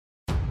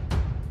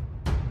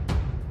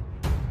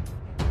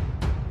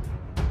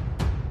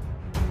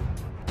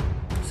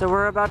So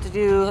we're about to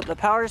do the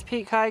Powers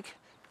Peak hike,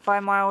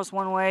 5 miles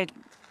one way,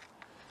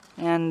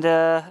 and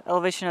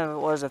elevation of,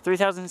 what was it,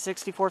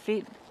 3,064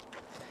 feet?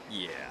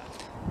 Yeah.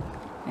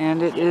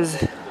 And it is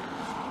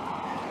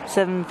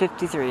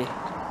 7:53.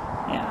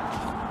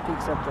 Yeah,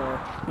 peak's up there,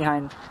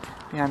 behind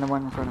the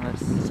one in front of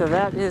us. So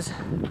that is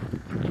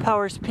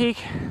Powers Peak,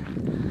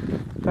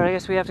 but I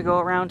guess we have to go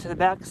around to the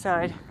back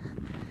side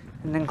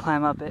and then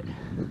climb up it.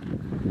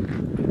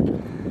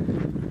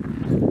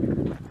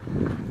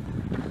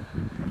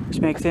 Which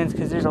makes sense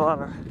because there's a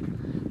lot of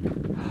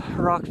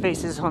rock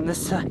faces on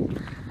this side.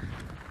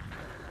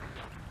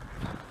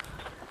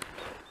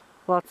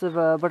 Lots of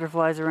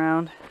butterflies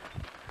around.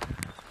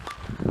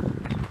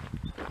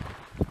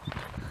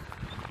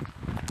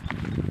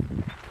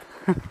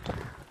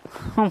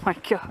 Oh my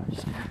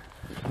gosh.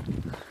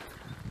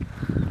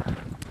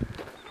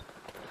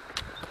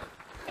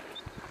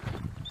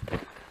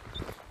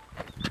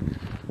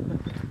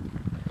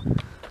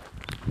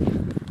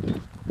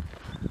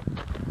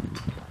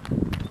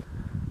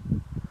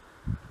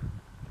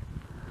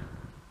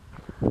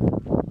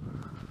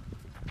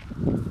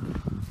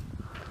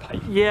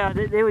 Yeah,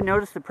 they would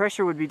notice the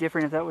pressure would be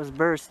different if that was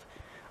burst.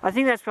 I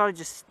think that's probably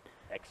just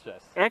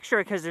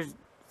extra because there's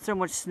so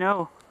much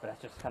snow. But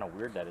that's just kind of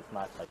weird that it's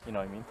not like, you know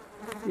what I mean?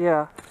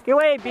 Yeah. Get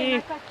away,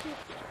 Bee!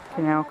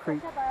 Canal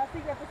Creek. Yeah,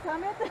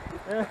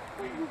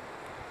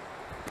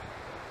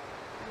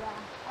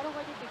 I don't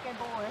want you to get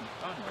bored.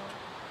 Oh, no.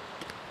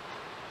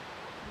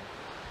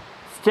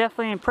 It's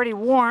definitely pretty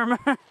warm.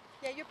 Yeah,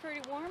 you're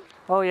pretty warm?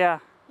 Oh yeah.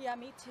 Yeah,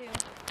 me too.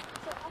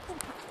 So awesome.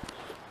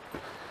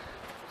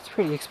 It's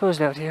pretty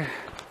exposed out here.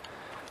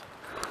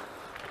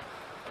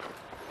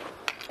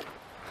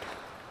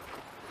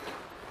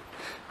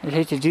 I'd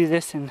hate to do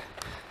this in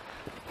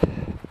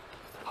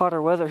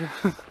hotter weather.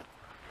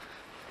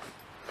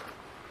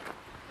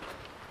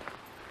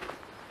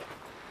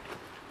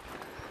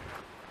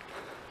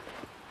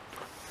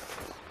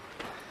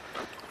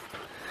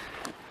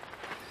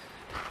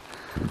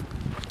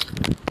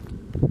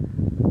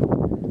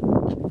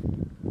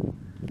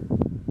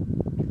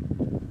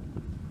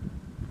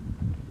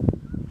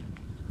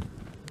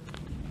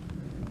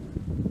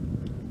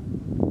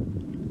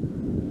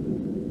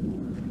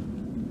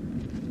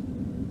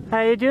 How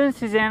you doing,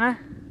 Suzannah?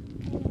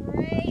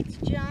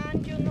 Great,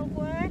 John. You know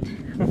what?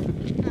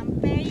 I'm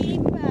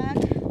paying back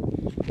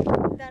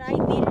that I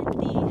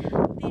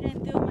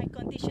didn't do my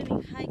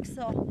conditioning hike,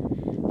 so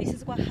this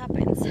is what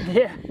happens.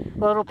 Yeah,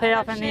 well, it'll pay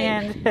off in the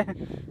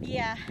end.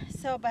 Yeah,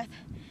 so, but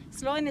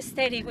slow and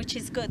steady, which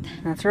is good.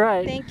 That's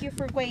right. Thank you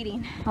for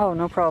waiting. Oh,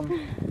 no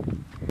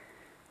problem.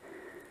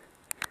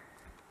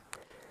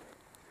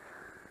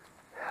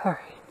 Alright,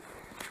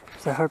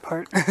 it's the hard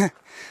part.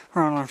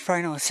 We're on our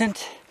final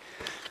ascent.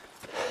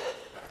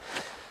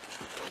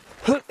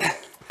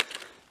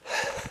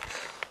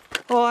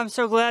 Oh, I'm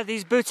so glad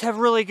these boots have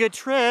really good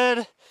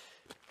tread.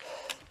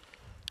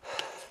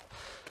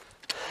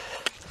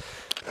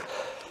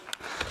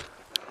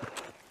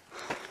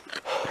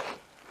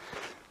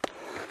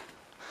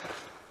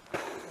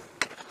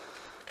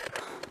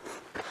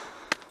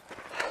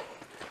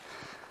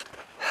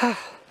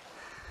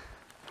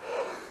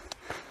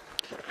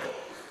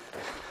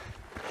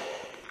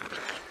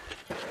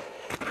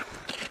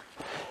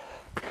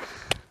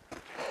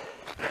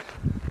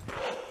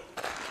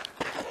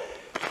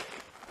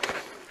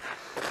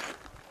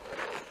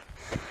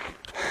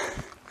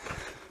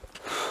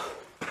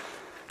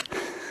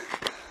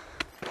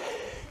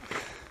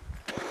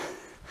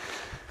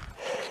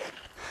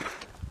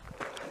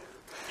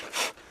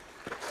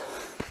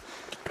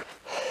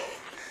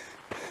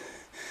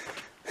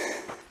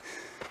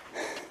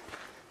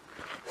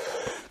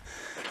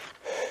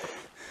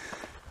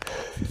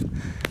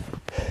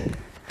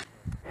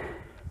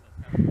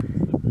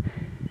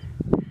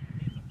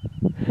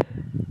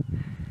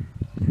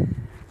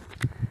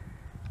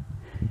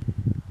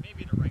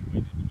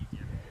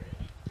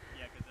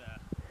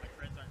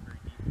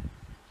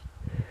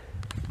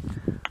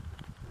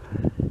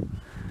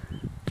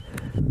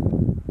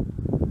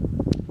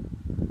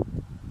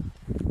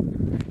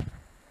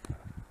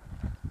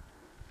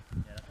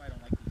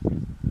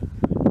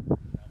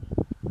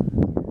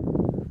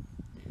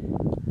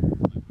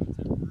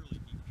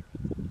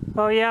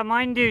 Oh yeah,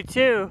 mine do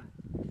too.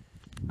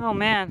 Oh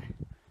man,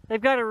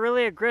 they've got a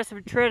really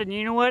aggressive tread, and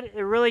you know what?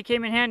 It really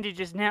came in handy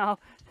just now.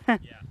 Yeah.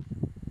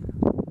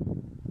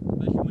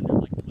 Especially when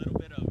there's like a little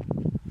bit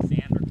of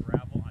sand or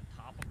gravel on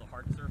top of the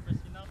hard surface,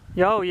 you know?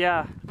 Oh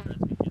yeah. The treads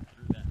can get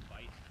through that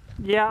bite.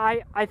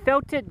 Yeah, I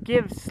felt it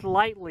give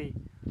slightly,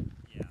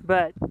 Yeah.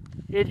 but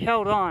it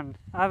held on.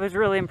 I was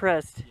really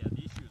impressed. Yeah,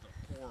 these shoes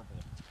are horrible.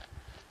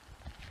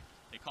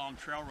 They call them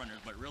trail runners,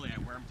 but really I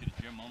wear them to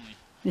the gym only.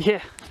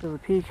 Yeah, so the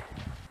peak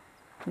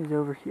is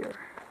over here.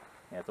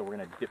 Yeah, so we're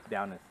gonna dip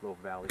down this little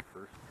valley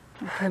first.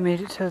 I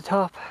made it to the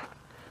top.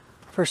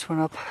 First one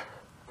up.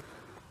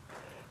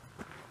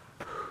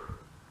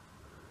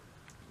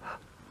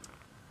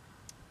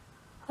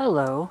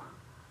 Hello.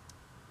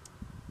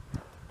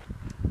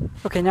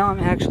 Okay, now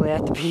I'm actually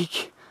at the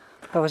peak.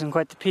 That wasn't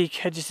quite the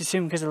peak. I just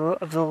assumed because of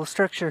the little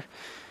structure.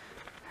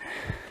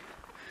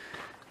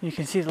 You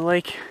can see the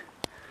lake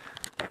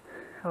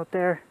out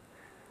there.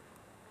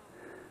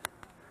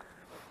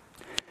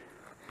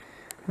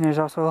 And there's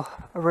also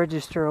a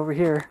register over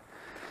here.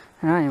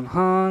 And I am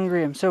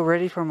hungry. I'm so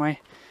ready for my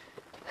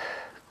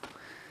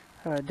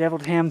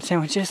deviled ham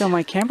sandwiches. So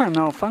my camera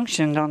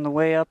malfunctioned on the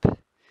way up.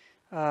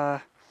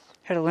 Had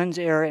a lens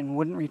error and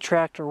wouldn't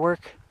retract or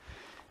work.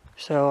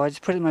 So I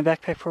just put it in my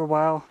backpack for a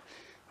while.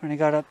 When I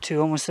got up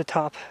to almost the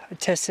top, I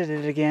tested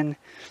it again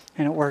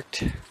and it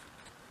worked. If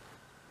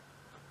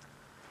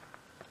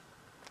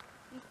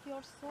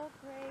you're so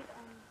great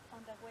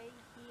on the way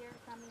here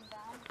coming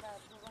down that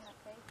we're gonna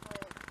pay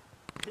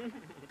for it.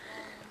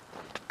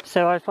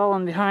 So I've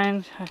fallen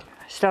behind. I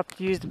stopped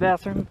to use the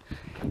bathroom,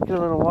 get a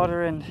little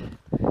water, and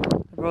they're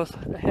both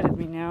ahead of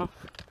me now.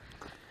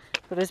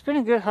 But it's been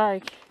a good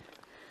hike.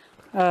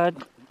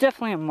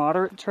 Definitely a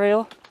moderate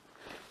trail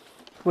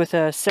with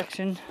a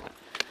section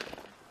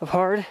of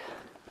hard.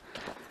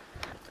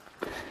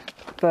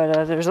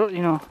 But there's,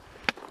 you know,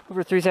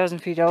 over 3,000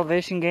 feet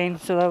elevation gain,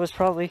 so that was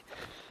probably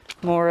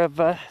more of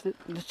the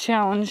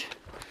challenge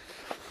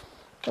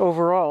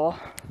overall.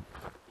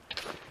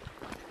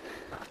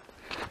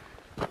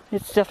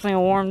 It's definitely a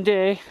warm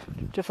day.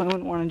 Definitely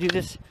wouldn't want to do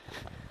this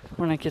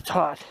when it gets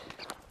hot.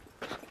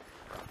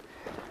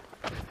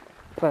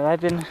 But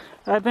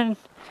I've been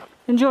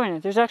enjoying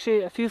it. There's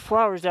actually a few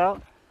flowers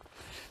out.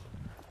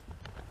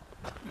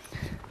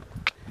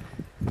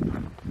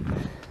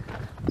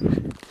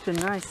 It's been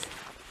nice.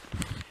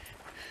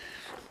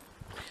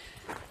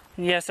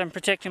 And yes, I'm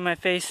protecting my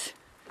face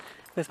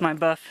with my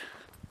buff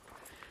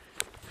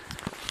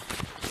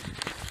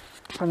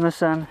from the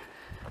sun.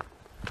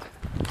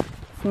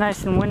 It's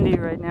nice and windy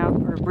right now,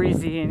 or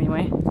breezy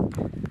anyway.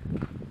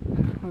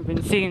 We've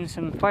been seeing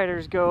some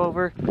fighters go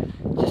over.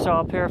 Just saw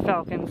a pair of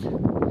falcons.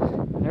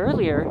 And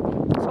earlier,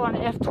 I saw an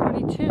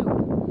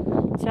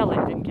F-22. Sadly,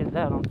 I didn't get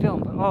that on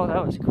film, but oh,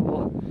 that was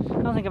cool.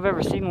 I don't think I've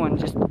ever seen one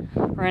just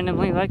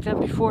randomly like that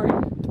before.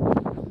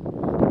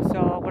 I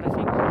saw what I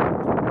think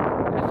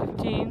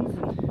F-15s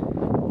and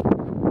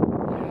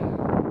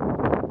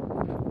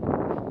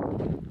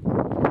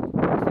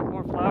I think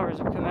more flowers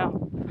have come out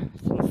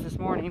since this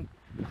morning.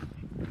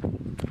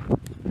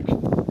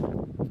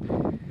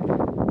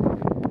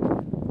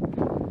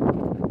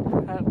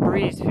 That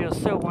breeze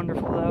feels so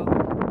wonderful though.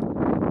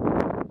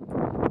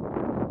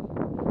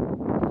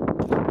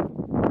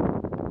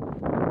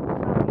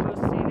 I've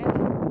seen it.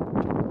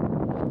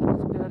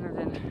 It's better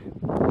than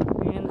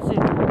being in the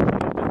city.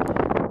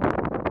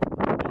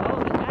 Oh,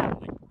 the hat.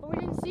 But we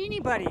didn't see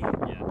anybody. Yeah.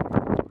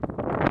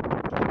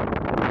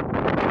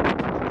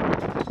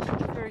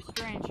 It's very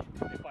strange.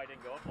 If I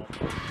didn't go up all the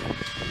way.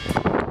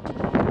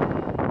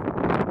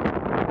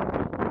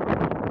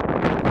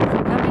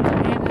 So coming to the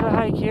end of the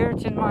hike here,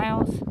 10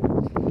 miles.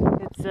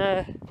 It's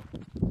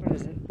what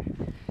is it?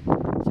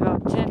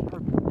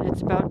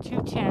 It's about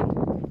 2:10,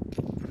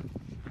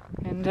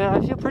 and I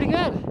feel pretty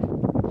good.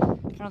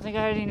 I don't think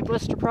I had any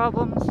blister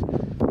problems.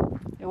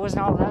 It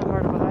wasn't all that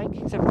hard of a hike,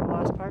 except for the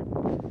last part.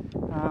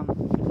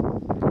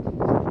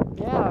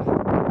 Yeah,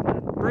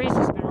 the breeze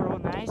has been real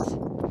nice.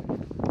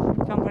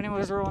 Company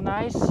was real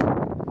nice.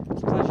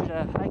 It's a pleasure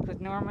to hike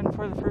with Norman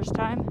for the first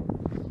time.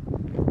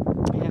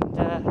 And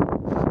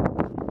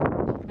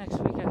next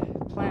week I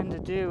plan to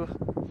do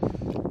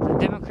the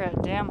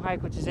Democrat Dam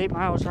hike, which is 8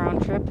 miles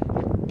round trip.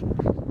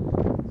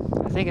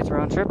 I think it's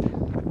round trip.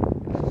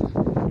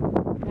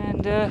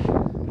 And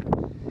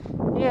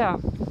yeah,